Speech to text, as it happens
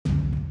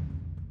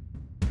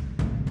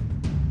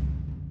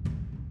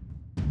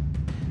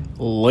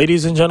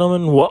Ladies and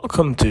gentlemen,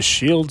 welcome to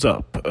Shields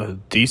Up, a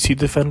DC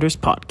Defenders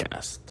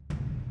podcast.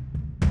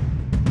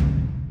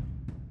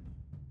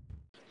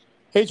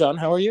 Hey, John,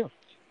 how are you?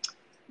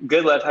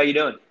 Good, Lev. How you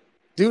doing?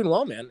 Doing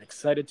well, man.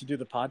 Excited to do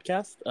the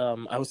podcast.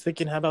 I was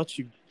thinking, how about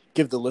you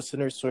give the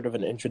listeners sort of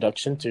an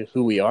introduction to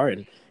who we are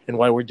and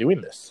why we're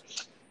doing this?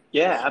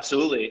 Yeah,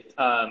 absolutely.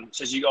 So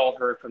as you all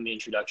heard from the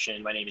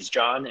introduction, my name is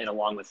John, and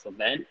along with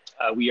Levent,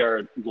 we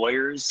are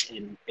lawyers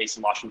based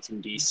in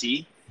Washington,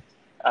 D.C.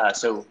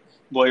 So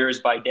lawyers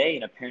by day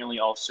and apparently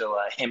also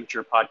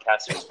amateur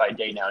podcasters by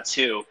day now,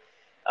 too.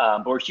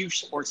 But we're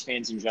huge sports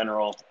fans in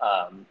general.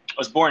 I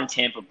was born in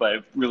Tampa, but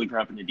I've really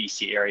grown up in the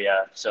D.C.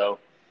 area. So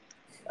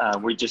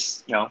we're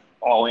just,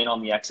 all in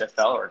on the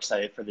XFL. We're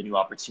excited for the new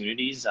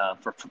opportunities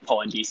for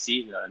football in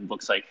D.C. It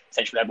looks like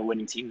potentially have a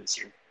winning team this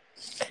year.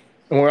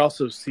 And we're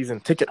also season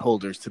ticket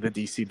holders to the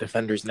DC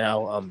Defenders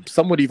now.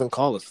 Some would even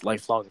call us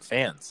lifelong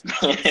fans.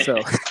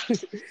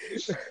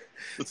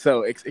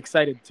 So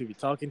excited to be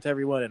talking to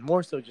everyone, and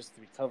more so just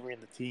to be covering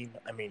the team.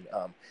 I mean,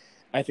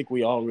 I think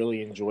we all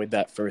really enjoyed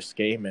that first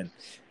game and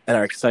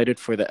are excited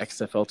for the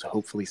XFL to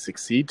hopefully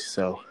succeed.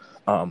 So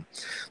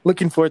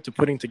looking forward to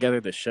putting together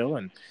the show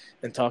and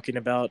talking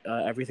about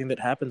everything that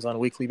happens on a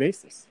weekly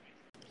basis.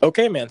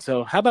 Okay, man.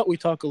 So how about we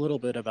talk a little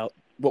bit about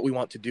what we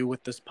want to do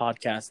with this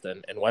podcast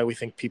and why we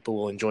think people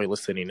will enjoy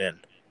listening in.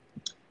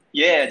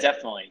 Yeah,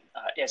 definitely.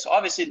 So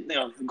obviously,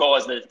 the goal,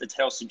 as the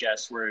title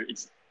suggests, where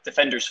it's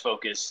defenders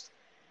focused.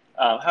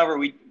 However,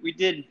 we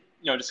did,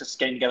 discuss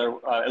getting together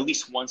at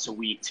least once a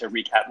week to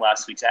recap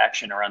last week's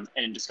action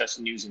and discuss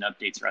news and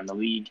updates around the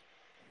league.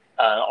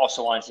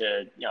 Also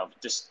wanted to,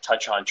 just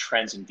touch on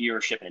trends in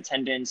viewership and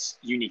attendance,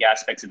 unique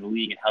aspects of the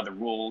league and how the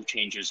rule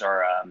changes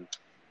are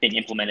being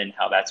implemented and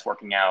how that's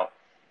working out.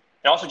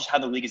 And also just how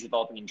the league is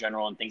developing in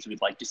general and things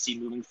we'd like to see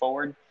moving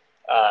forward.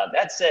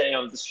 That said,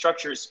 the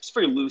structure is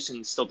pretty loose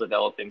and still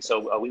developing.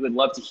 So we would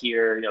love to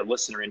hear,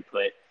 listener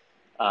input,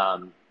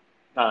 what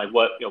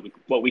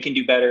we can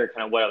do better,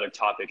 kind of what other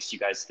topics you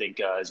guys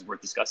think is worth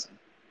discussing.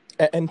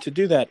 And to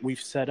do that, we've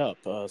set up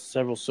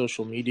several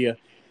social media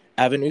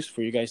avenues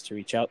for you guys to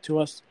reach out to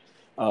us.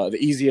 The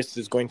easiest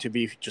is going to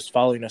be just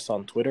following us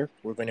on Twitter.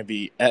 We're going to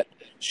be at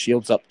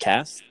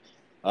ShieldsUpCast.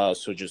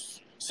 So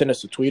just send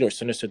us a tweet or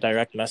send us a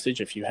direct message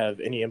if you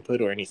have any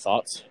input or any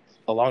thoughts.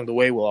 Along the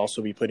way, we'll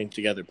also be putting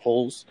together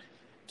polls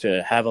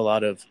to have a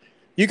lot of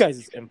you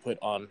guys' input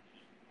on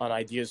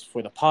ideas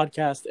for the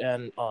podcast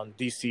and on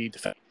DC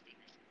Defense.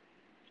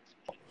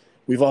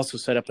 We've also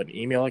set up an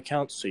email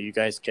account so you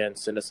guys can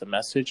send us a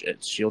message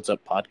at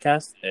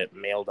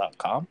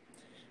shieldsuppodcast@mail.com.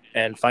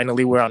 And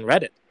finally, we're on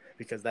Reddit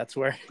because that's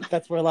where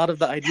a lot of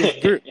the ideas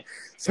grew.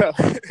 So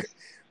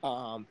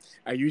our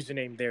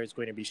username there is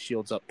going to be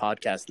Shields Up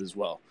Podcast as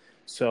well.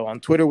 So on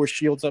Twitter, we're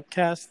Shields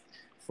Upcast.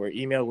 For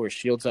email, we're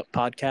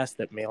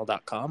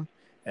shieldsuppodcast@mail.com.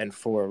 And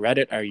for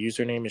Reddit, our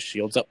username is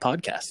Shields Up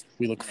Podcast.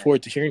 We look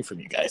forward to hearing from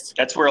you guys.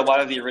 That's where a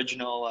lot of the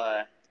original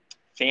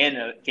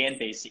fan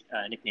base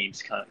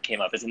nicknames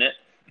came up, isn't it?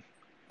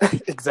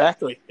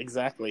 Exactly.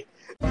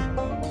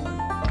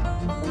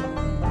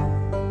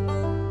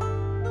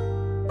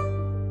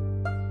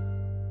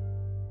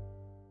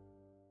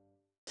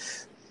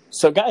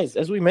 So, guys,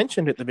 as we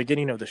mentioned at the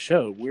beginning of the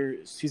show,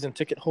 we're season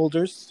ticket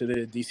holders to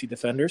the DC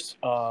Defenders,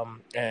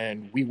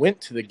 and we went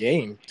to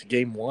game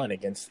one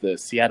against the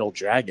Seattle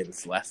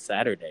Dragons last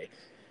Saturday,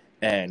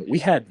 and we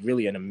had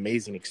really an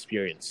amazing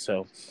experience.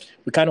 So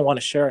we kind of want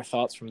to share our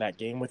thoughts from that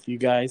game with you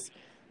guys,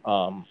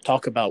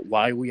 talk about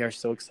why we are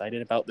so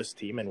excited about this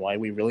team and why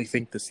we really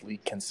think this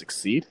league can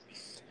succeed,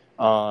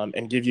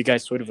 and give you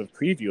guys sort of a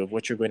preview of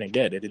what you're going to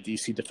get at a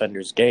DC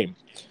Defenders game.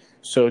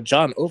 So,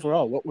 John,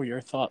 overall, what were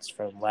your thoughts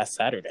from last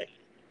Saturday?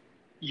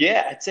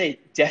 Yeah, I'd say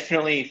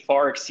definitely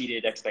far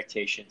exceeded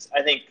expectations.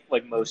 I think,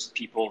 like most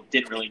people,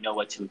 didn't really know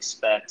what to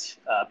expect,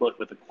 both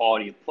with the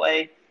quality of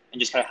play and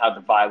just kind of how the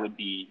vibe would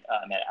be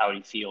at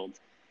Audi Field.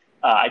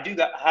 I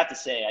have to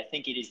say, I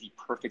think it is the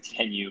perfect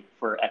venue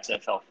for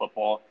XFL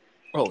football.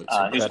 Oh, it's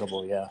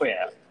incredible, yeah.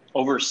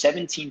 Over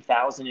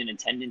 17,000 in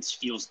attendance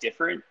feels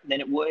different than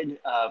it would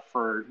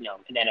for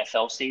an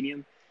NFL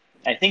stadium.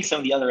 I think some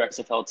of the other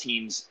XFL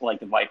teams, like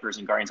the Vipers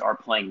and Guardians, are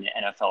playing in the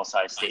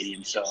NFL-sized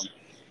stadium. So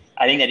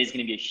I think that is going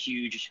to be a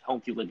huge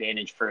home field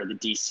advantage for the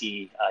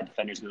DC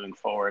Defenders moving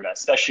forward,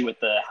 especially with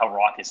how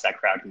raucous that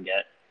crowd can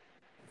get.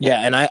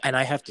 Yeah, and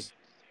I have to say,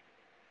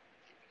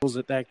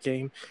 at that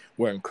game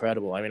were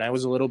incredible. I mean, I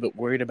was a little bit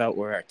worried about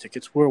where our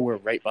tickets were. We're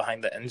right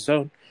behind the end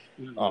zone,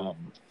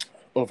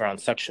 over on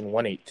section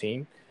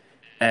 118.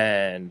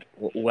 And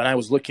when I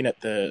was looking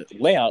at the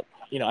layout,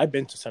 I've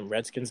been to some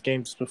Redskins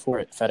games before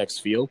at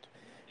FedEx Field,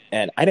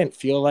 and I didn't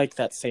feel like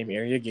that same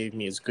area gave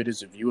me as good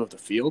as a view of the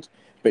field.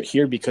 But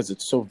here, because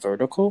it's so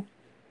vertical,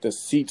 the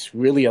seats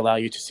really allow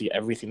you to see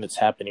everything that's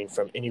happening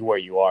from anywhere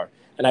you are.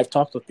 And I've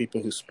talked with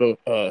people who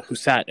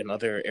sat in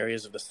other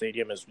areas of the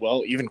stadium as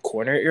well, even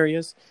corner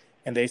areas,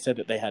 and they said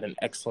that they had an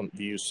excellent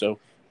view. So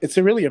it's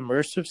a really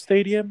immersive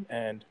stadium,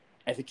 and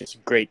I think it's a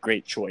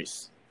great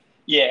choice.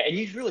 Yeah, and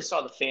you really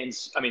saw the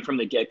fans, from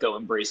the get-go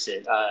embrace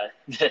it.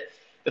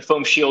 the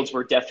foam shields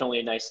were definitely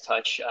a nice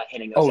touch,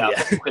 handing those out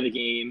before the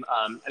game.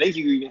 I think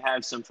you even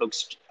have some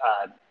folks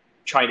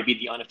trying to be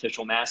the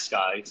unofficial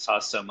mascot. I saw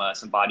some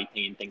body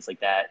paint, things like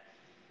that.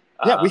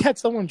 Yeah, we had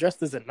someone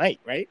dressed as a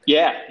knight, right?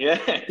 Yeah. Yeah,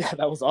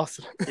 that was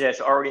awesome. Yeah,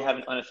 so already have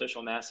an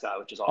unofficial mascot,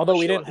 which is awesome. Although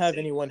we didn't have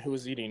anyone who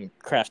was eating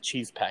Kraft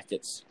cheese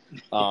packets,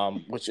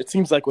 which it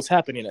seems like was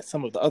happening at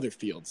some of the other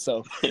fields.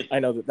 So I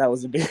know that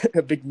was a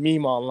big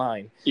meme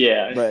online.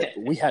 Yeah. But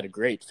we had a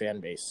great fan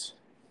base.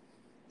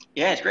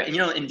 Yeah, it's great. And,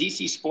 in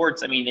DC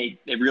sports, I mean,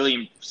 they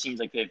really seems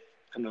like they've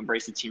come to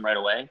embrace the team right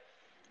away.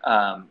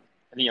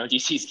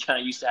 DC's kind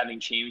of used to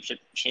having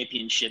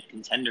championship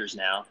contenders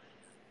now.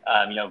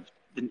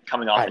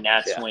 Coming off the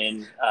Nats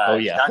win,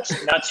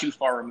 not too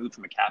far removed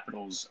from a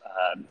Capitals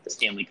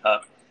Stanley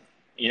Cup.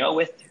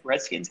 With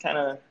Redskins kind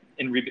of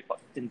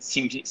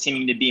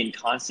seeming to be in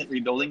constant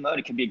rebuilding mode,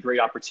 it could be a great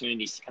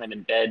opportunity to kind of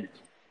embed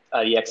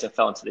the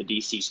XFL into the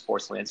DC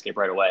sports landscape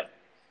right away.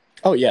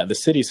 Oh yeah, the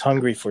city's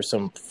hungry for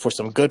some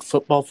good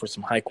football, for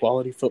some high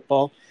quality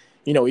football.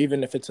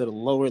 Even if it's at a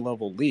lower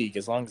level league,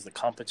 as long as the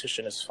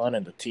competition is fun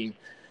and the team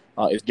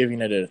is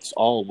giving it its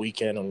all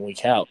week in and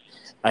week out,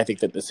 I think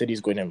that the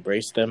city's going to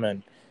embrace them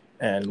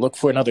and look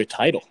for another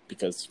title,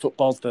 because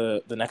football's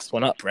the next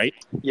one up, right?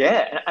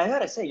 Yeah, and I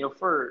gotta say,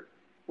 for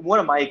one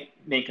of my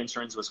main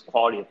concerns was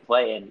quality of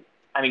play, and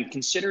I mean,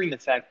 considering the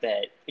fact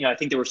that I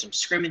think there were some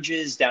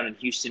scrimmages down in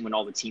Houston when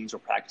all the teams were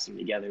practicing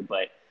together,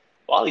 but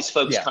all these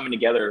folks coming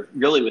together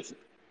really with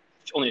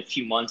only a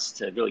few months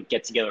to really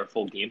get together a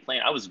full game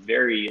plan, I was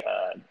very,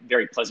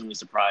 very pleasantly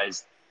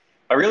surprised.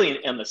 But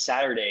really, on the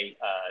Saturday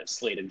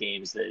slate of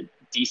games, the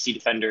DC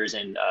Defenders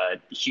and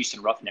the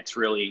Houston Roughnecks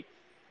really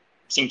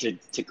seemed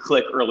to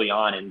click early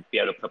on and be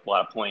able to put up a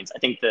lot of points. I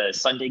think the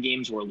Sunday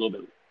games were a little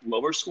bit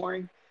lower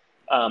scoring,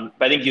 but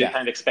I think you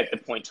kind of expect the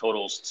point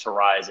totals to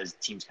rise as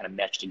teams kind of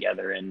mesh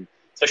together, and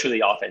especially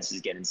the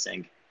offenses get in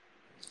sync.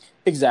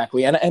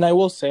 Exactly. And I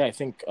will say, I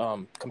think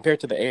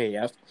compared to the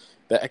AAF,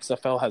 the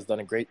XFL has done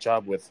a great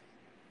job with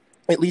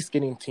at least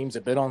getting teams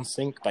a bit on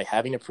sync by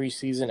having a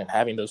preseason and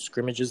having those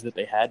scrimmages that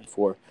they had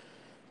before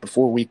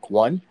week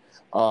one.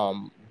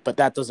 But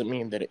that doesn't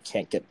mean that it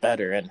can't get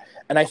better. And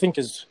I think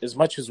as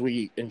much as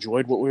we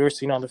enjoyed what we were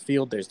seeing on the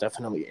field, there's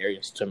definitely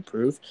areas to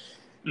improve.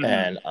 Mm-hmm.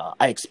 And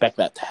I expect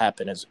that to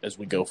happen as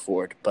we go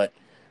forward. But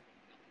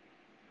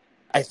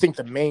I think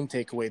the main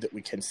takeaway that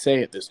we can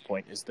say at this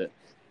point is that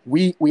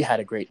we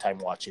had a great time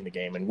watching the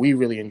game, and we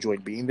really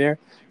enjoyed being there.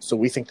 So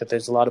we think that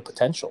there's a lot of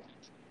potential.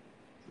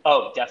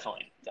 Oh,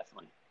 definitely.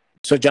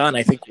 So, John,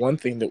 I think one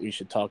thing that we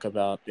should talk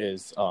about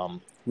is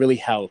really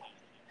how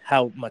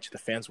much the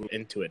fans were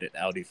into it at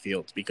Audi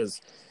Field,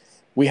 because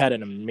we had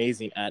an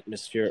amazing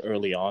atmosphere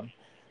early on.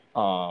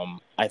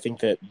 I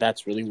think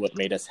that's really what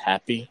made us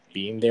happy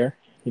being there.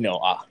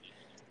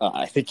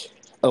 I think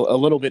a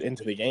little bit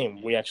into the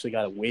game, we actually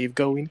got a wave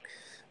going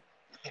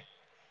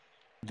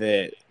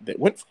that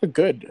went for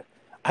good,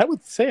 I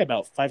would say,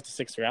 about 5 to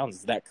 6 rounds.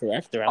 Is that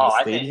correct? Around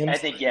the stadium? I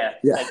think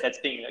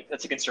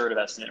that's a conservative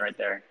estimate right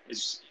there.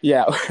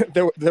 Yeah,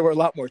 there were a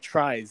lot more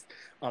tries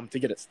to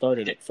get it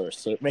started at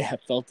first, so it may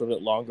have felt a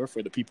bit longer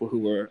for the people who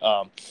were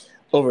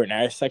over in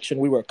our section.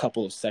 We were a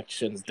couple of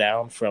sections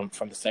down from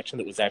the section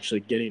that was actually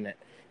getting it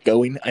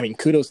going. I mean,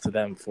 kudos to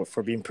them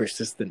for being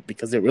persistent,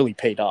 because it really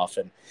paid off,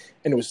 and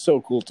it was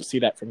so cool to see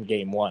that from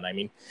game one. I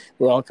mean,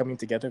 we're all coming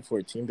together for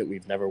a team that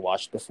we've never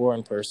watched before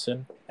in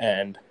person,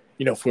 and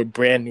for a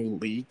brand new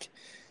league,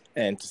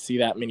 and to see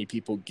that many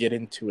people get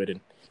into it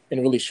and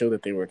really show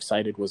that they were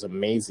excited was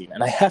amazing.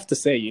 And I have to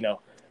say,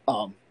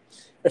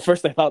 at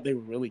first I thought they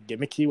were really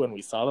gimmicky when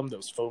we saw them,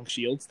 those foam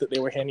shields that they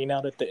were handing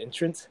out at the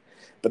entrance,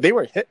 but they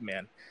were a hit,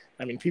 man.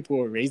 I mean, people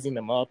were raising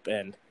them up,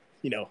 and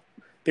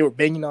they were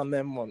banging on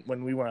them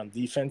when we were on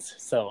defense.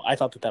 So I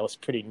thought that was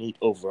pretty neat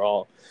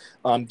overall.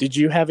 Did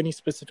you have any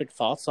specific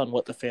thoughts on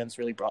what the fans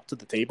really brought to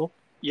the table?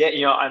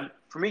 Yeah,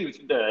 for me,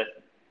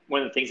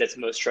 one of the things that's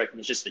most striking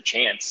is just the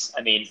chants.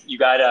 I mean, we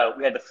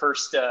had the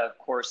first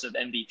course of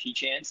MVP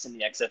chants in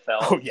the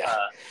XFL.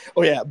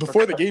 Oh yeah.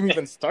 Before the game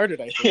even started,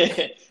 I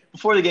think.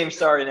 Before the game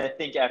started, and I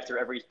think after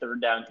every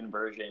third down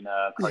conversion,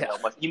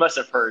 he must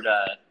have heard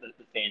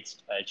the fans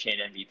chant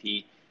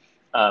MVP.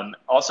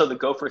 Also, the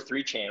Go for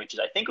 3 chant, which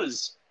I think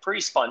was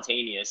pretty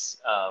spontaneous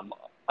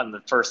on the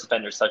first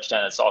defender's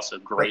touchdown. It's also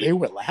great. But they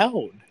were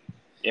loud.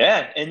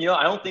 Yeah, and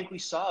I don't think we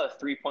saw a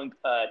 3-point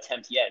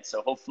attempt yet,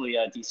 so hopefully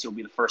DC will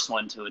be the first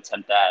one to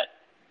attempt that.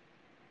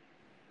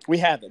 We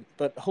haven't,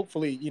 but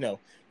hopefully,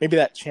 maybe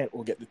that chant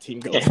will get the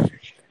team going.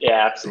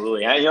 Yeah,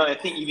 absolutely. I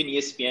think even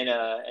ESPN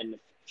and a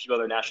few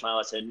other national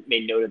outlets had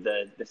made note of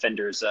the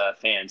Defenders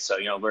fans, so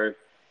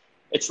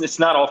it's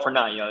not all for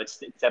naught.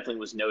 It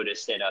definitely was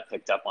noticed and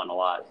picked up on a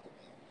lot.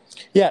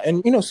 Yeah,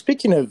 and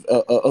speaking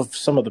of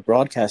some of the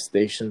broadcast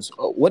stations,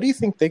 what do you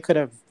think they could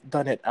have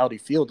done at Audi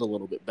Field a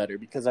little bit better?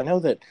 Because I know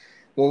that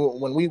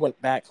when we went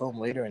back home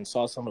later and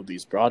saw some of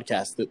these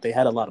broadcasts, that they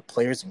had a lot of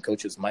players and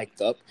coaches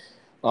mic'd up,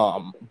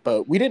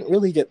 but we didn't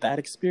really get that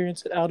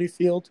experience at Audi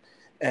Field,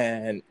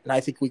 and I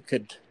think we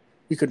could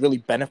we could really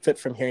benefit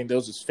from hearing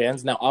those as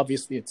fans. Now,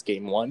 obviously, it's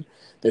game one.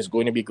 There's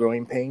going to be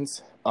growing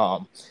pains.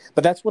 But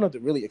that's one of the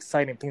really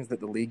exciting things that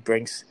the league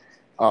brings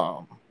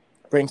to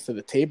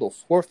the table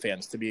for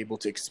fans to be able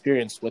to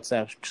experience what's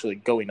actually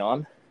going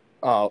on.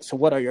 So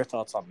what are your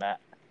thoughts on that?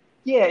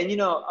 Yeah,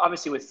 and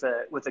obviously with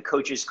the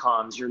coaches'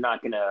 comms, you're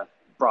not going to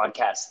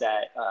broadcast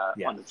that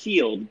on the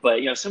field.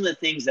 But some of the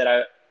things that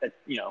I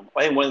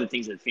think one of the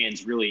things that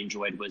fans really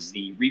enjoyed was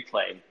the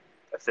replay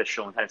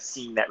official and kind of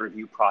seeing that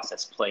review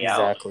process play out.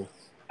 Exactly.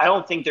 I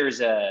don't think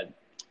there's a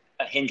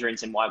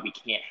hindrance in why we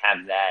can't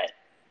have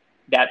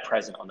that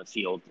present on the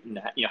field and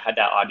have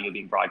that audio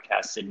being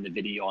broadcasted in the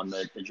video on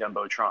the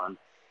jumbotron.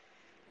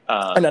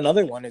 And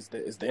another one is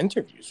the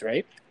interviews,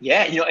 right?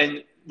 Yeah,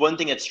 and one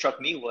thing that struck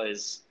me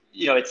was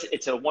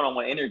it's a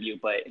one-on-one interview,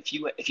 but if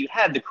you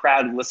have the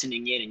crowd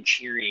listening in and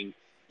cheering,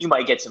 you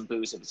might get some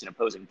boost if it's an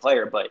opposing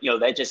player, but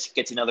that just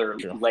gets another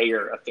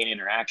layer of fan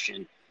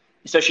interaction,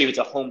 especially if it's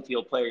a home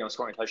field player,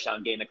 scoring a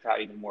touchdown, getting the crowd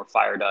even more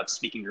fired up,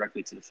 speaking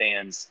directly to the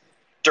fans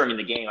during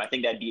the game. I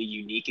think that'd be a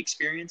unique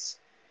experience.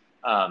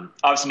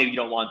 Obviously, maybe you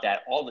don't want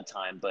that all the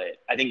time, but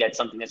I think that's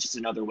something that's just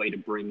another way to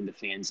bring the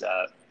fans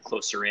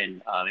closer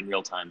in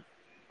real time.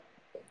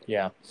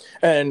 Yeah,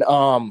 and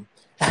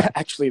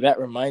actually, that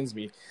reminds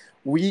me,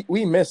 we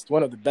missed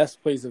one of the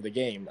best plays of the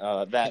game.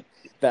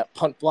 That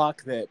punt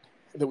block that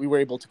we were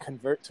able to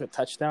convert to a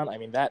touchdown. I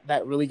mean,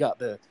 that really got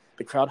the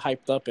crowd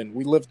hyped up, and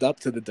we lived up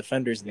to the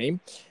defender's name,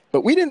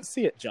 but we didn't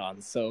see it,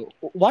 John. So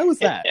why was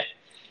that?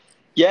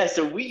 Yeah,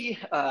 so we,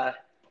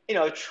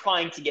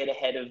 trying to get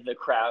ahead of the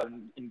crowd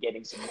and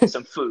getting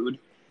some food.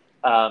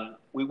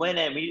 We went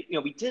in,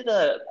 we did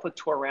a quick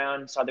tour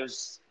around. So there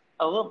was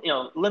a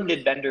little,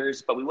 limited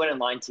vendors, but we went in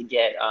line to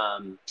get,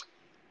 I'm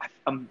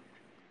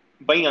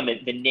blanking on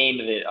the name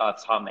of it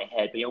off the top of my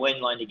head, but we went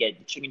in line to get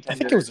the chicken tender. I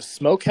think it was a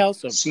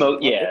smokehouse.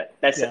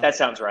 That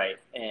sounds right.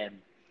 And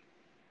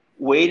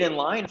wait in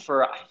line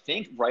for, I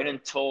think, right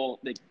until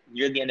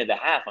near the end of the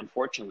half,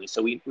 unfortunately.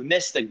 So we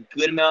missed a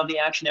good amount of the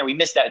action there. We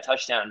missed that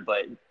touchdown,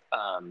 but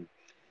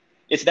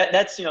if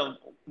that's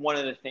one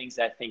of the things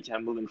that I think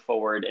moving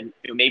forward, and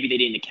maybe they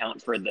didn't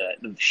account for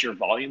the sheer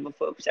volume of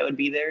folks that would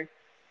be there.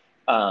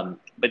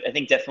 But I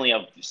think definitely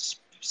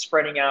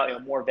spreading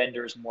out, more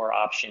vendors, more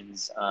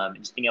options, and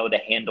just being able to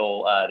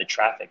handle the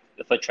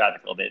foot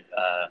traffic a little bit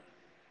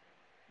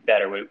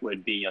better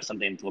would be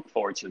something to look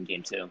forward to in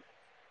game two.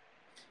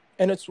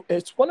 And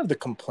it's one of the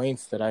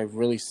complaints that I've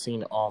really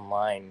seen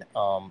online,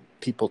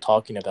 people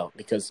talking about,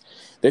 because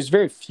there's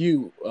very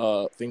few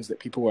things that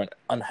people were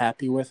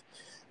unhappy with.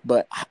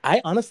 But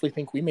I honestly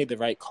think we made the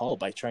right call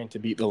by trying to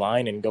beat the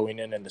line and going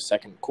in the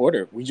second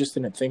quarter. We just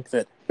didn't think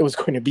that it was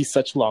going to be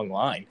such a long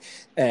line.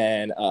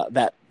 And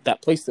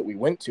that place that we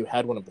went to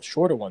had one of the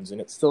shorter ones, and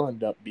it still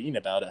ended up being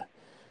about a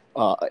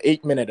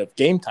 8-minute of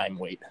game time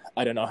wait.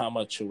 I don't know how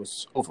much it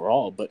was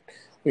overall, but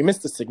we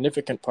missed a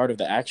significant part of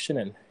the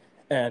action,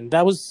 and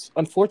that was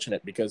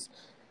unfortunate because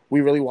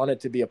we really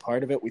wanted to be a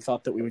part of it. We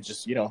thought that we would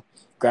just,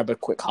 grab a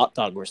quick hot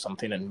dog or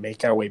something and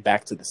make our way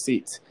back to the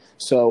seats.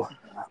 So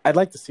I'd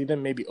like to see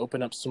them maybe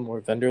open up some more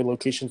vendor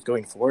locations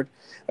going forward.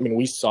 I mean,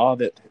 we saw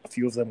that a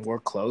few of them were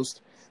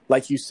closed.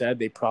 Like you said,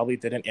 they probably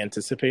didn't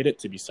anticipate it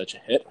to be such a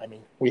hit. I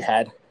mean, we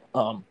had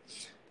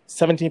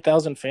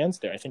 17,000 fans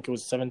there. I think it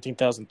was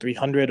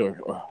 17,300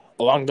 or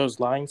along those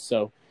lines.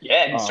 So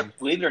yeah, and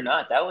believe it or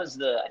not, I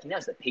think that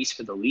was the pace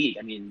for the league.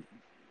 I mean,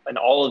 in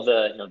all of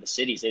the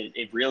cities,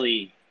 it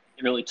really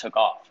took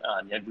off.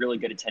 They had really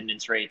good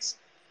attendance rates.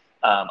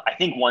 I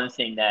think one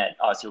thing that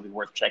obviously will be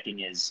worth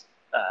checking is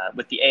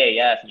with the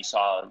AAF, you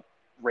saw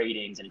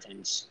ratings and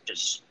attendance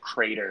just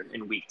crater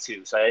in week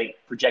 2. So I think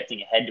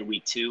projecting ahead to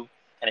week 2,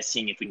 kind of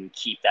seeing if we can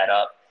keep that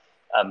up.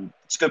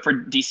 It's good for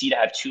DC to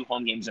have 2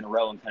 home games in a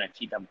row and kind of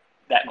keep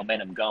that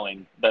momentum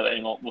going. But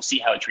we'll see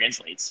how it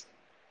translates.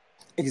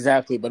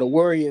 Exactly, but a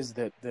worry is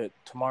that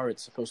tomorrow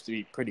it's supposed to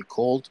be pretty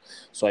cold,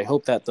 so I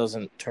hope that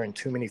doesn't turn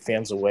too many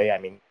fans away. I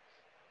mean,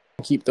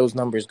 keep those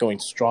numbers going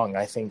strong.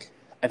 I think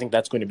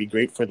that's going to be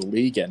great for the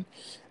league, and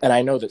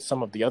I know that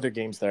some of the other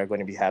games that are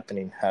going to be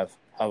happening have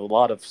a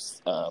lot of.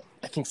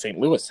 I think St.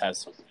 Louis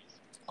has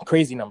a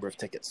crazy number of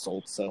tickets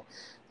sold, so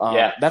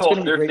that's going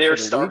to be great. There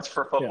for the starts league.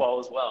 For football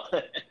as well.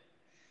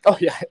 Oh,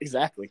 yeah,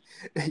 exactly.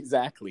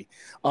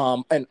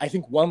 And I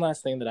think one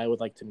last thing that I would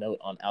like to note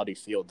on Audi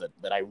Field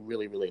that I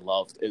really, really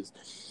loved is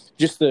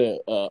just the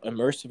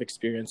immersive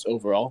experience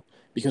overall,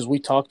 because we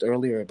talked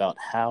earlier about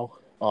how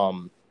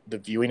the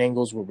viewing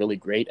angles were really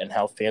great and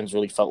how fans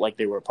really felt like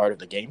they were a part of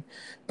the game.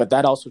 But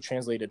that also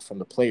translated from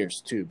the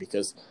players, too,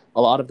 because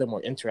a lot of them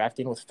were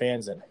interacting with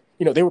fans and,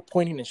 they were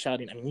pointing and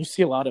shouting. I mean, you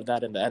see a lot of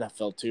that in the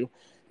NFL, too,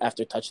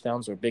 after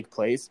touchdowns or big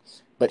plays.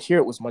 But here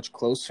it was much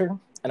closer.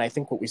 And I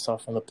think what we saw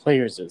from the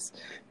players is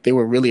they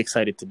were really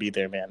excited to be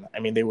there, man. I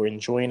mean, they were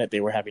enjoying it.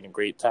 They were having a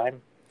great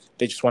time.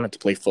 They just wanted to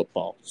play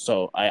football.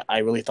 So I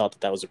really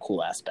thought that was a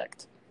cool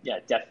aspect. Yeah,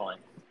 definitely.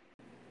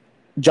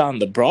 John,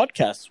 the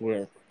broadcasts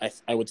were,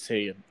 I would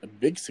say, a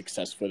big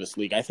success for this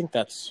league. I think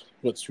that's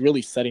what's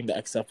really setting the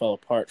XFL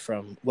apart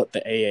from what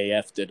the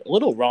AAF did. A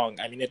little wrong.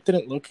 I mean, it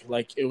didn't look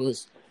like it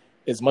was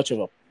as much of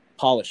a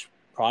polished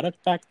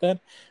product back then.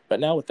 But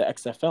now with the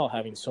XFL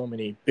having so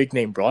many big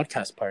name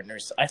broadcast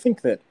partners, I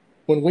think that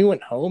when we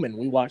went home and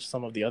we watched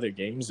some of the other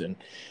games and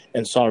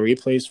saw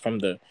replays from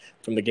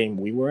the game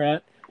we were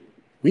at,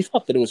 we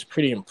thought that it was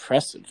pretty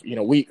impressive. You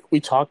know, we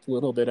talked a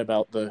little bit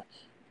about the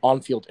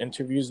on-field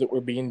interviews that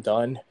were being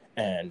done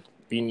and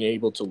being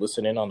able to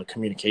listen in on the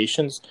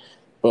communications.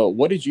 But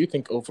what did you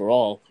think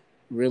overall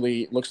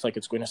really looks like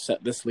it's going to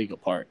set this league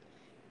apart?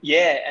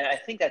 Yeah, and I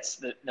think that's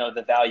the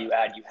value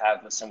add you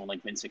have with someone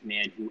like Vince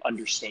McMahon, who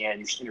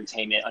understands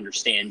entertainment,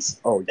 understands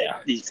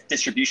that these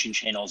distribution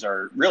channels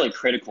are really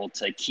critical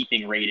to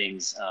keeping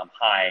ratings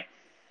high.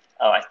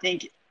 I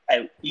think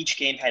each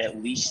game had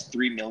at least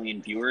 3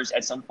 million viewers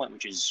at some point,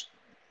 which is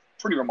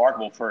pretty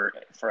remarkable for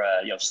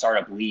a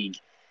startup league.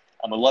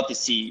 I'd love to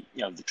see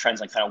the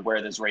trends on kind of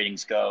where those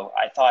ratings go.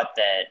 I thought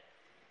that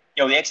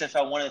the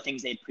XFL, one of the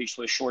things they preached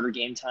was shorter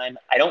game time.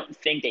 I don't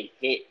think they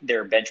hit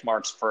their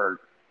benchmarks for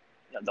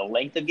the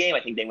length of game. I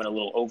think they went a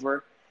little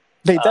over.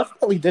 They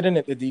definitely didn't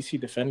at the DC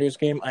Defenders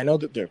game. I know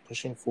that they're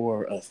pushing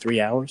for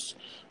 3 hours,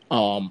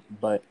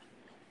 but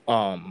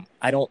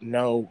I don't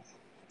know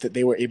that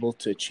they were able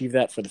to achieve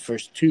that for the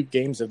first 2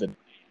 games of the.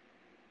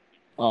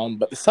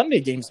 But the Sunday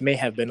games may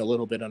have been a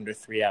little bit under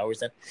 3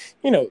 hours, and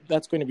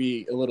that's going to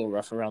be a little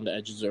rough around the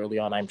edges early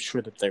on. I'm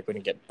sure that they're going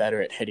to get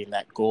better at hitting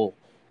that goal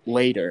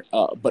later.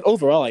 But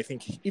overall, I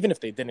think even if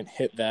they didn't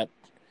hit that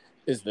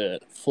is the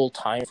full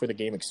time for the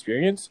game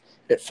experience,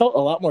 it felt a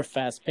lot more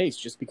fast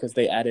paced just because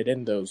they added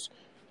in those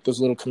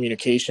little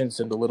communications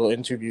and the little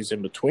interviews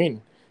in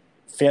between.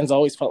 Fans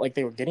always felt like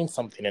they were getting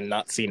something and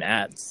not seeing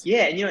ads.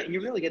 Yeah, and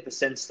you really get the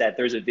sense that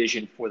there's a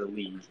vision for the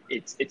league.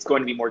 It's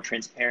going to be more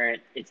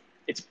transparent.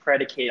 It's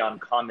predicated on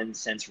common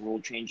sense rule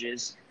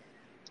changes.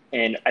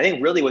 And I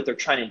think really what they're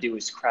trying to do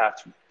is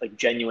craft like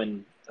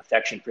genuine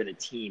affection for the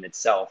team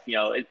itself.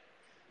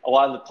 A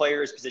lot of the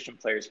players, position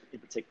players in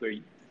particular,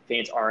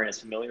 fans aren't as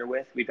familiar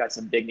with. We've got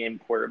some big name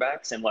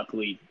quarterbacks, and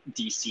luckily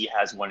DC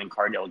has one in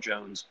Cardale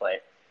Jones.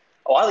 But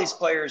a lot of these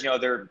players,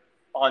 they're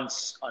on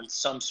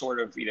some sort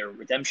of either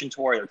redemption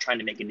tour, or they're trying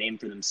to make a name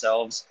for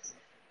themselves.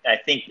 And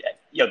I think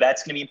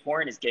that's going to be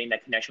important, is getting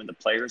that connection with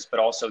the players, but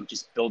also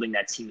just building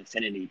that team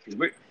affinity,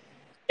 because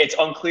it's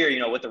unclear,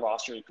 what the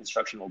roster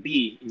construction will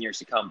be in years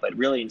to come. But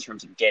really, in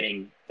terms of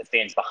getting the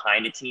fans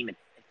behind a team, I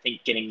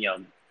think getting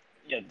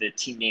the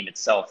team name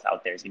itself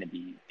out there is going to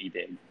be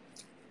big.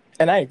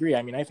 And I agree.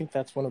 I mean, I think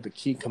that's one of the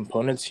key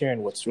components here,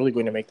 and what's really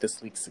going to make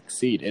this league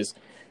succeed is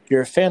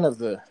you're a fan of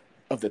the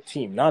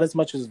team, not as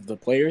much as the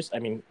players. I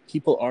mean,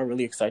 people are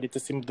really excited to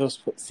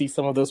see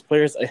some of those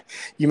players.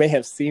 You may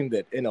have seen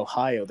that in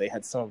Ohio they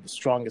had some of the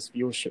strongest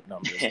viewership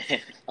numbers.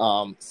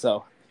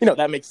 So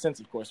that makes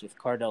sense, of course, with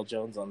Cardale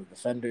Jones on the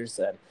Defenders,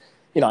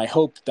 and I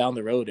hope down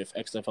the road, if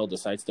XFL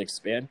decides to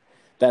expand,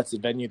 that's the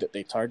venue that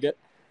they target.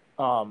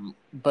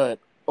 But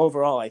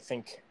overall, I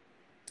think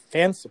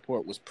fan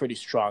support was pretty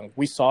strong.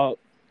 We saw,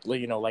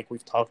 like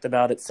we've talked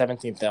about it,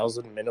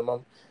 17,000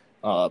 minimum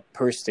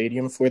per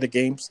stadium for the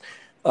games.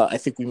 I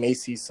think we may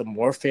see some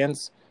more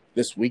fans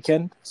this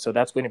weekend, so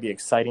that's going to be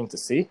exciting to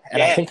see.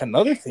 And I think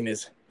another thing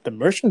is the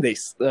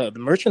merchandise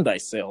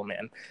sale,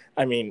 man.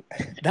 I mean,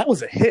 that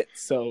was a hit.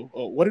 So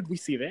what did we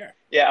see there?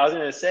 Yeah, I was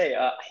going to say,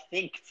 I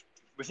think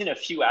within a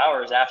few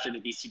hours after the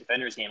DC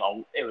Defenders game,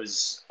 it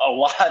was a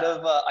lot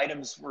of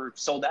items were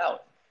sold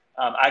out.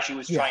 I actually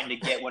was trying to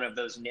get one of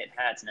those knit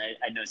hats, and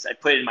I noticed I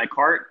put it in my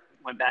cart,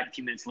 went back a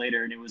few minutes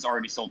later, and it was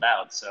already sold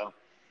out. So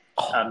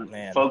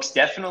folks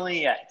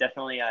definitely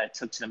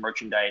took to the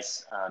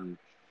merchandise. I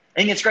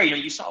think it's great.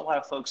 You saw a lot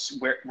of folks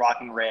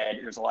rocking red.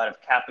 There's a lot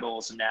of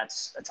Capitals and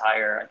Nats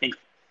attire. I think,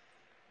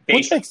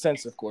 which makes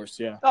sense, of course.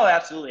 Yeah. Oh,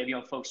 absolutely.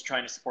 Folks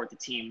trying to support the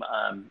team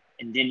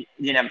and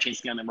didn't have a chance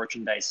to get on the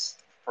merchandise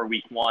for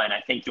week 1. I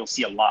think you'll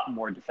see a lot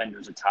more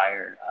Defenders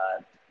attire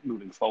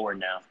moving forward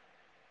now.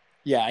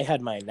 Yeah, I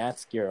had my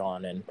Nats gear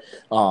on, and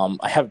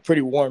I have a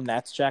pretty warm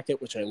Nats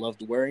jacket, which I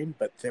loved wearing,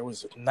 but there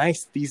was a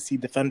nice DC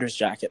Defenders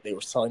jacket they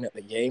were selling at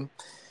the game.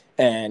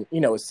 And,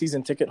 as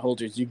season ticket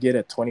holders, you get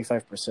a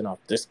 25% off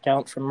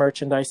discount from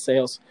merchandise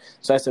sales.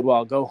 So I said, well,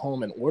 I'll go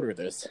home and order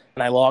this.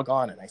 And I log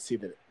on, and I see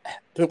that,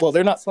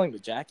 they're not selling the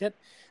jacket.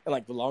 And,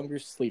 like, the longer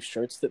sleeve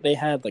shirts that they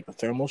had, like the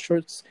thermal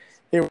shirts,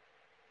 they were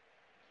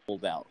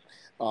sold out.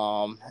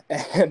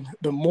 And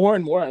the more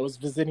and more I was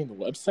visiting the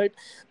website,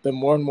 the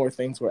more and more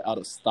things were out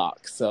of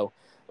stock. So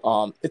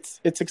it's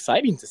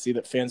exciting to see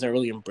that fans are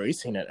really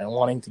embracing it and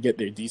wanting to get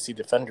their DC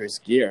Defenders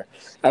gear.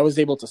 I was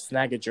able to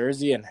snag a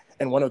jersey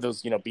and one of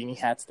those, beanie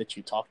hats that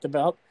you talked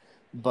about,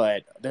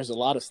 but there's a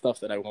lot of stuff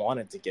that I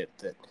wanted to get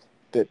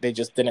that they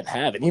just didn't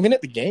have. And even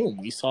at the game,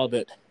 we saw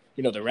that,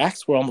 the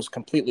racks were almost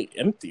completely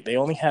empty. They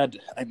only had,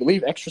 I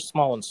believe, extra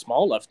small and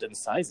small left in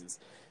sizes.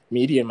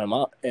 Medium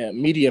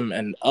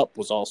and up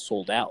was all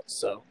sold out.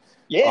 So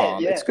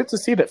it's good to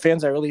see that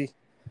fans are really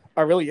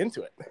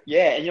into it.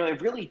 Yeah, and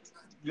it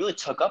really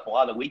took up a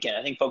lot of the weekend.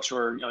 I think folks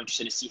were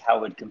interested to see how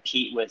it would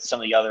compete with some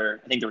of the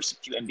other. I think there were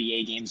a few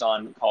NBA games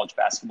on, college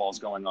basketball is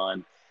going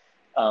on,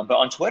 but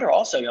on Twitter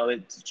also,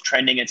 it's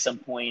trending at some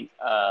point.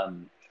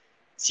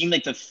 seemed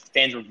like the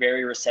fans were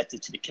very receptive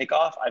to the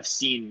kickoff. I've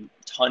seen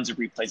tons of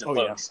replays of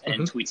folks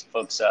and tweets of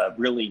folks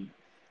really,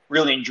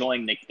 really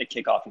enjoying the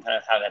kickoff and kind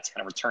of how that's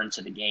kind of returned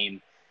to the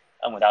game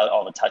without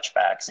all the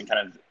touchbacks and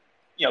kind of,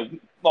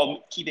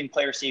 keeping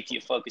player safety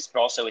a focus, but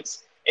also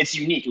it's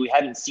unique. We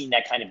haven't seen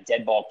that kind of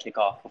dead ball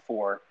kickoff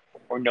before,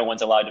 or no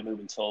one's allowed to move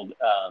until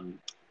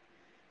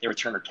the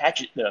returner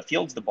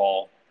fields the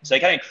ball. So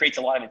it kind of creates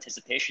a lot of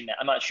anticipation.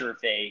 I'm not sure if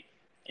they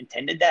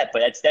intended that, but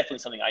that's definitely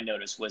something I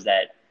noticed was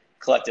that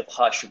collective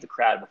hush of the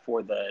crowd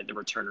before the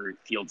returner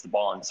fields the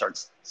ball and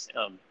starts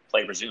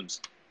play resumes.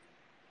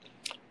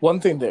 One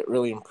thing that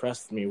really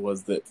impressed me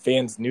was that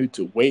fans knew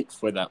to wait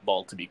for that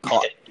ball to be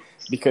caught,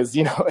 because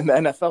in the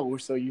NFL we're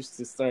so used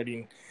to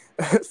starting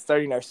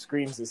our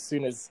screams as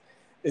soon as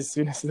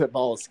the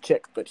ball is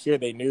kicked, but here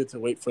they knew to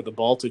wait for the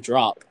ball to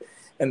drop,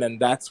 and then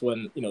that's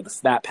when the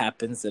snap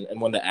happens and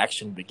when the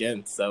action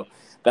begins. So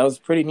that was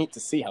pretty neat to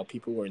see how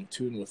people were in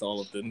tune with all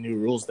of the new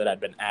rules that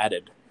had been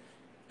added.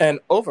 And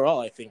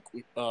overall, I think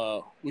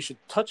we should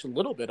touch a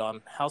little bit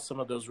on how some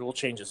of those rule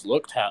changes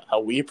looked, how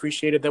we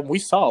appreciated them. We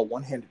saw a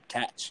one-handed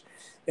catch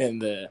in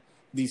the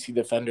DC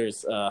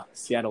Defenders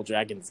Seattle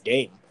Dragons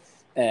game.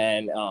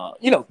 And,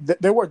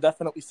 there were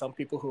definitely some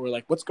people who were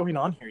like, what's going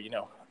on here?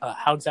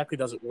 How exactly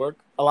does it work?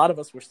 A lot of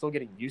us were still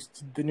getting used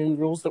to the new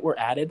rules that were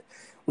added.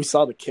 We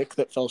saw the kick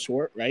that fell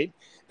short, right?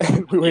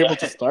 And we were able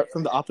to start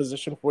from the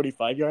opposition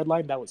 45-yard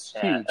line. That was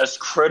huge. That's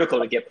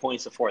critical to get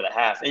points before the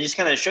half. And it just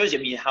kind of shows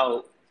you,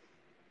 how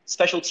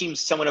special teams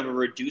somewhat of a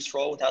reduced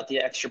role without the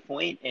extra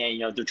point,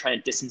 and they're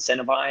trying to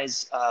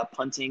disincentivize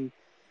punting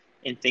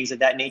and things of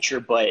that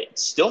nature, but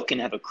still can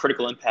have a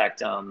critical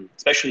impact,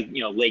 especially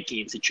late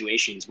game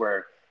situations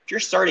where if you're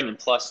starting in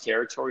plus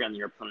territory on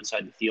your opponent's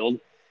side of the field,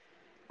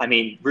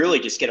 really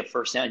just get a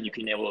first down. You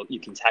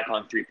can tack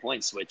on 3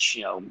 points, which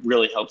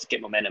really helps get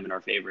momentum in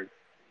our favor.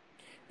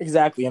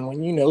 Exactly, and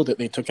when that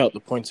they took out the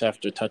points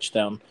after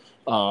touchdown,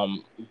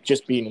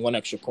 just being one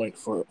extra point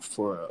for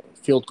a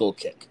field goal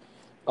kick.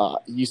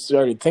 You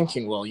started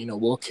thinking,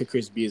 will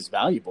kickers be as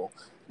valuable?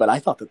 But I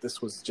thought that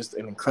this was just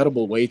an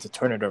incredible way to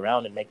turn it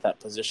around and make that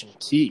position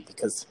key,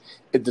 because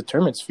it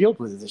determines field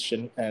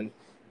position, and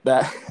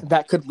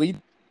that could lead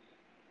to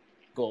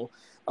a goal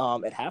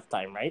at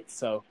halftime, right?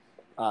 So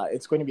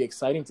it's going to be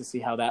exciting to see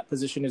how that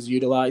position is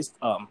utilized.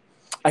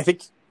 I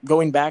think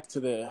going back to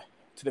the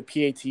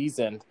PATs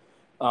and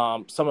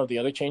some of the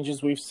other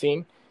changes we've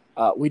seen,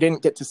 we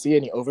didn't get to see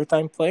any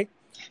overtime play.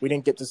 We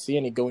didn't get to see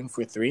any going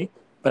for three.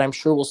 But I'm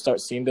sure we'll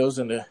start seeing those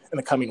in the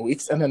coming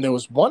weeks. And then there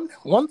was one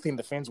thing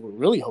the fans were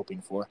really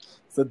hoping for.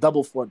 It's the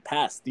double forward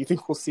pass. Do you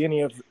think we'll see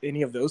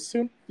any of those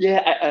soon?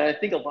 Yeah, I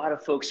think a lot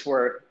of folks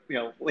were,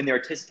 when they were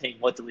anticipating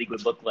what the league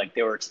would look like,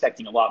 they were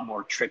expecting a lot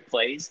more trick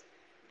plays.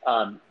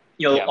 A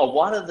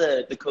lot of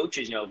the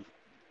coaches,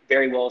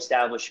 very well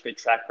established, good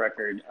track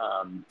record.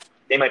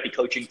 They might be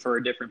coaching for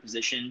a different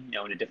position,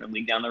 in a different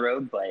league down the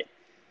road, but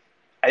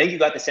I think you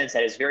got the sense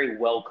that it's very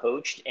well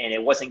coached, and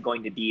it wasn't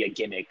going to be a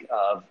gimmick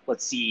of,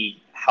 let's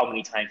see how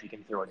many times we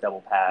can throw a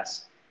double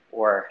pass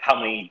or how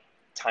many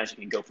times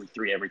we can go for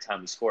three every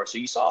time we score. So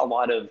you saw a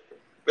lot of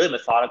really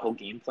methodical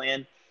game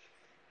plan.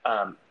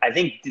 I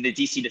think the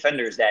DC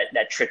Defenders,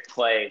 that trick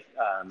play,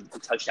 the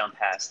touchdown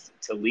pass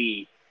to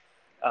Lee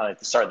at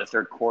the start of the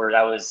third quarter,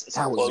 that was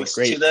close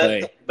to the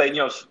play. But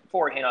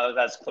beforehand,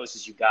 that's as close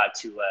as you got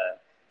to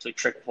a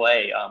trick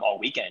play all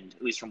weekend,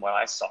 at least from what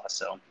I saw.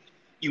 So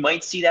you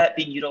might see that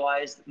being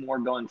utilized more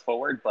going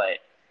forward, but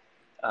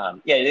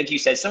like you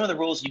said, some of the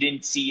rules you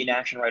didn't see in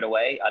action right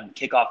away.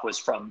 Kickoff was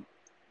from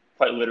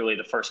quite literally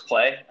the first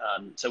play,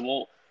 so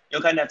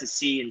you'll kind of have to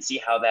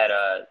see how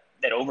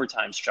that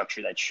overtime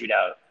structure, that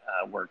shootout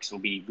works. Will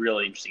be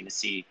really interesting to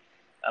see.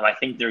 I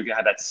think they're gonna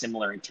have that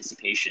similar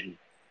anticipation.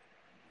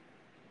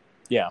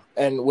 Yeah,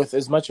 and with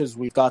as much as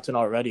we've gotten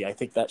already, I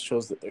think that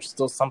shows that there's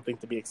still something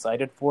to be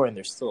excited for, and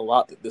there's still a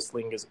lot that this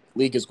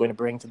league is going to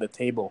bring to the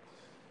table.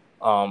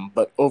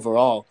 But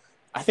overall,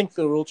 I think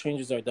the rule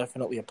changes are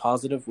definitely a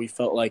positive. We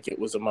felt like it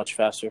was a much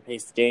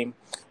faster-paced game.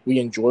 We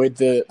enjoyed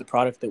the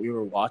product that we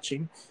were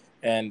watching,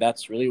 and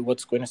that's really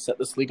what's going to set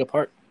this league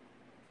apart.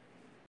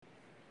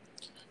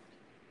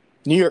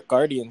 New York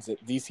Guardians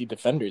at DC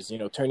Defenders,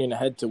 turning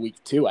ahead to week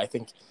 2, I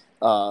think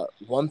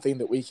one thing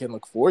that we can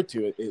look forward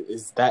to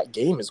is that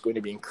game is going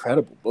to be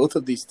incredible. Both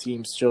of these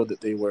teams showed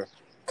that they were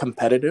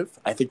competitive.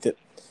 I think that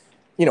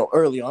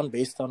early on,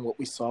 based on what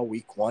we saw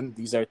week 1,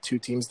 these are two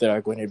teams that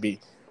are going to be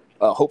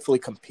hopefully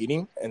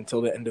competing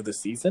until the end of the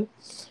season.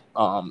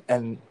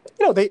 And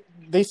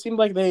they seemed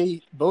like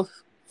they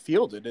both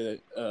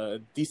fielded a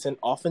decent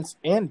offense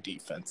and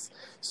defense.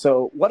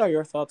 So what are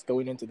your thoughts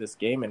going into this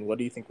game, and what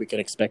do you think we can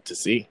expect to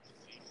see?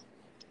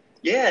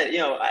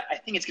 Yeah, I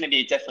think it's going to be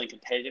a definitely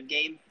competitive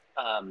game.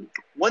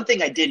 One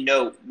thing I did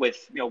note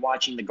with,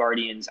 watching the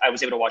Guardians, I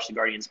was able to watch the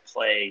Guardians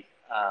play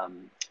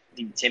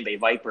the Tampa Bay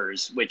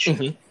Vipers, which that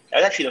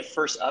was actually the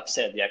first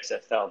upset of the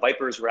XFL.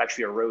 Vipers were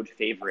actually a road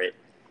favorite.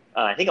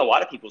 I think a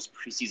lot of people's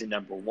preseason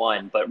number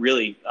 1, but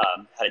really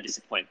had a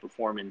disappointing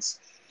performance.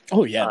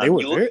 Oh yeah,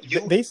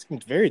 they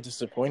seemed very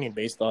disappointing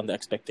based on the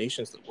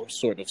expectations that were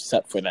sort of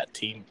set for that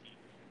team.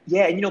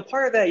 Yeah, and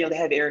part of that, they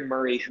have Aaron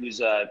Murray,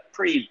 who's a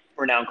pretty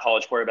renowned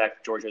college quarterback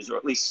for Georgia, or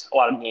at least a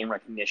lot of name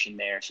recognition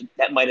there. So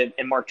that might have,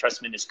 and Mark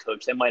Trestman, his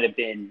coach, that might have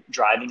been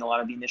driving a lot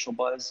of the initial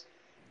buzz.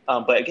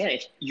 But again,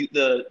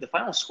 the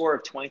final score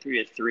of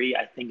 23-3,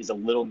 I think, is a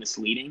little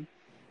misleading.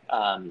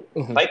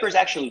 Vipers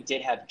actually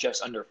did have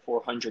just under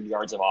 400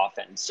 yards of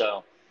offense.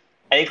 So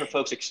I think for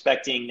folks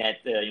expecting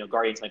that the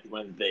Guardians might be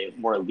one of the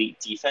more elite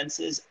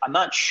defenses, I'm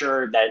not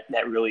sure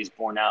that really is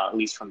borne out, at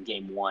least from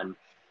game one.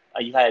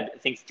 You had, I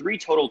think, 3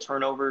 total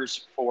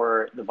turnovers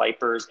for the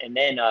Vipers, and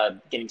then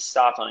getting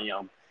stopped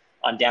on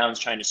downs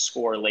trying to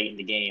score late in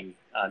the game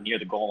near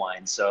the goal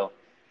line. So,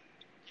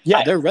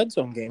 their red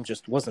zone game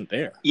just wasn't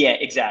there. Yeah,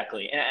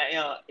 exactly.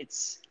 And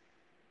it's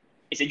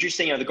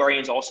interesting. The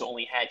Guardians also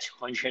only had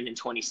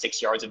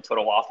 226 yards of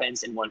total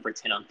offense and 1 for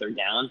 10 on third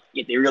down.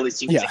 Yet they really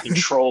seemed to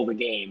control the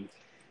game.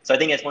 So I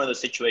think that's one of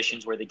those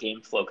situations where the game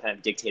flow kind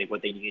of dictated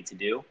what they needed to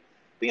do.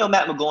 But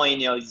Matt McGloin,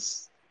 he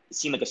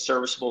seemed like a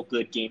serviceable,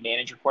 good game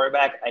manager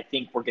quarterback. I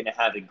think we're going to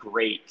have a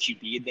great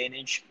QB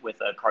advantage with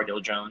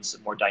Cardale Jones, a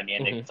more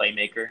dynamic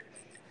playmaker.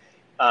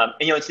 And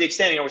to the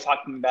extent we're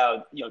talking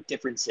about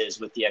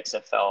differences with the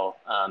XFL,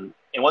 and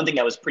one thing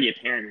that was pretty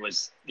apparent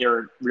was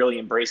they're really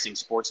embracing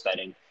sports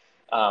betting.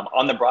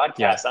 On the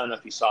broadcast, I don't know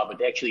if you saw, but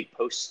they actually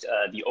post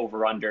the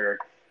over/under,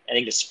 I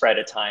think the spread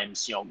at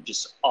times,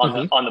 just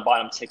on the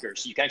bottom ticker,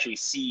 so you can actually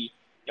see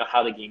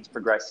how the game's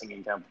progressing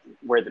and kind of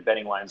where the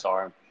betting lines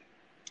are.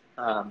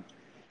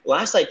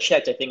 Last I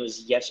checked, I think it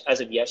was as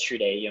of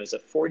yesterday, it was a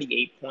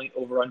 48-point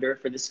over/under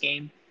for this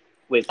game.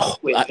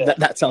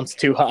 That sounds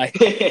too high.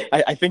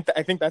 I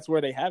think that's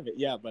where they have it.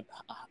 Yeah, but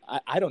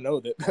I don't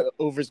know that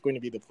over is going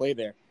to be the play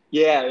there.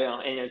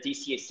 Yeah, and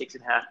DC is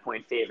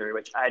 6.5-point favor,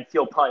 which I'd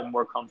feel probably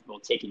more comfortable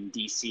taking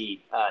DC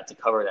to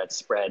cover that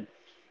spread.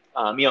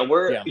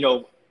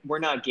 We're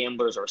not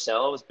gamblers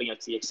ourselves, but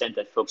to the extent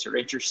that folks are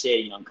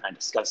interested, kind of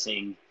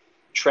discussing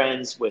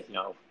trends with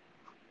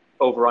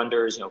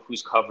over-unders,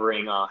 who's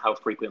covering, how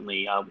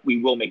frequently, we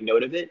will make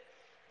note of it.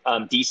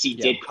 DC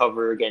did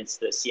cover against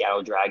the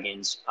Seattle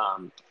Dragons.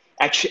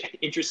 Actually,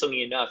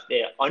 interestingly enough,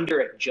 the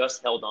under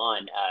just held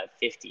on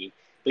 50. I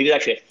believe it was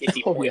actually at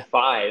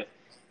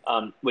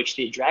 50.5, which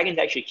the Dragons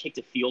actually kicked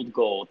a field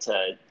goal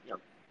to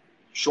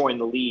shorten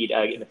the lead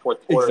in the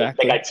fourth quarter.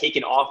 Exactly. That got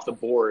taken off the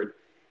board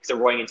because they're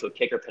running into a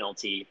kicker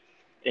penalty,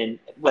 and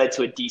led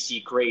to a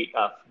DC great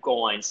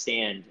goal line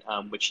stand,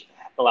 which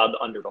allowed the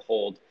under to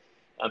hold.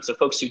 So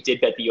folks who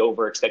did bet the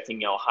over,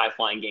 expecting a high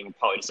flying game, were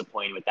probably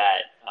disappointed with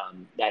that.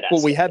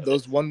 Well, we had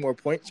those 1 more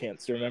point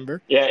chance.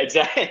 Remember? Yeah,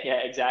 exactly.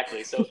 Yeah,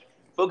 exactly. So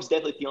folks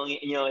definitely feeling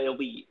it. It'll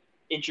be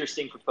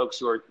interesting for folks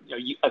who are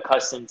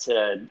accustomed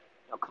to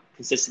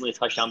consistently a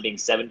touchdown being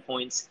 7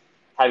 points,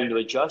 having to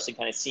adjust and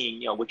kind of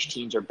seeing which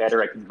teams are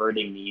better at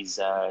converting these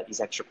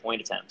extra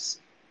point attempts.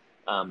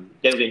 That'll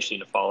be interesting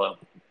to follow.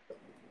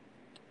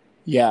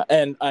 Yeah,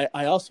 and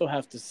I also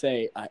have to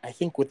say, I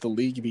think with the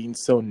league being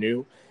so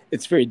new,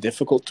 it's very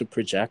difficult to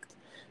project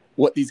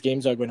what these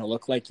games are going to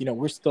look like.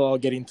 We're still all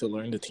getting to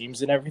learn the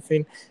teams and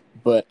everything,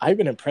 but I've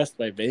been impressed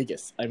by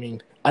Vegas. I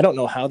mean, I don't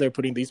know how they're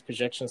putting these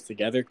projections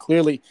together.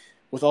 Clearly,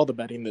 with all the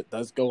betting that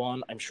does go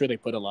on, I'm sure they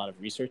put a lot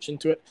of research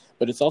into it,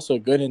 but it's also a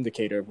good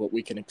indicator of what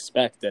we can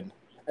expect and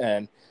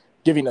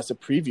giving us a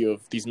preview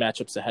of these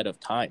matchups ahead of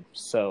time.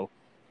 So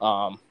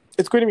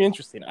it's going to be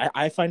interesting.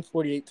 I find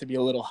 48 to be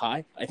a little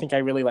high. I think I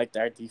really like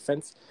their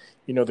defense.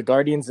 The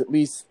Guardians, at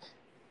least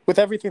with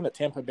everything that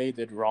Tampa Bay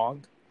did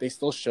wrong, they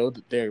still showed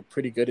that they're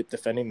pretty good at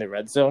defending the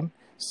red zone.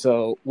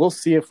 So we'll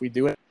see if we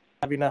do it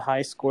having a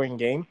high-scoring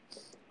game.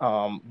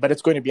 But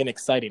it's going to be an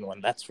exciting one,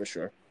 that's for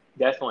sure.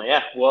 Definitely,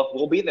 yeah. Well,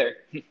 we'll be there.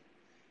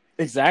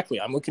 Exactly.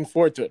 I'm looking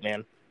forward to it,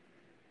 man.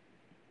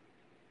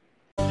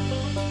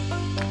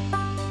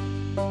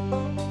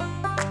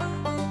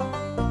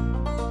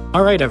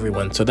 All right,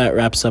 everyone. So that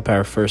wraps up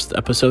our first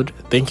episode.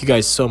 Thank you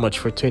guys so much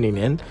for tuning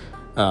in.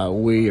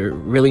 We are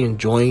really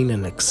enjoying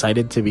and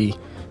excited to be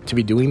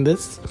doing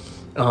this.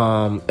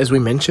 As we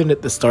mentioned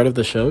at the start of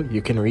the show,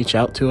 you can reach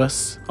out to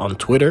us on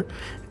Twitter.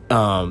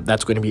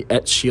 That's going to be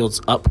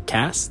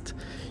 @ShieldsUpCast.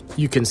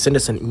 You can send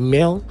us an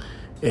email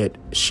at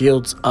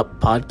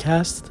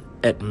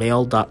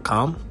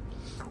shieldsuppodcast@mail.com,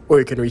 or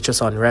you can reach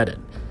us on Reddit.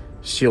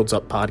 Shields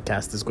Up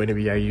Podcast is going to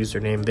be our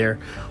username there.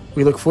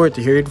 We look forward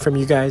to hearing from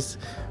you guys.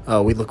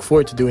 We look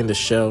forward to doing this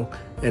show,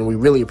 and we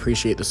really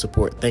appreciate the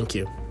support. Thank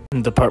you.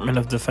 Department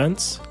of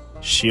Defense,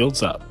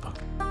 Shields Up.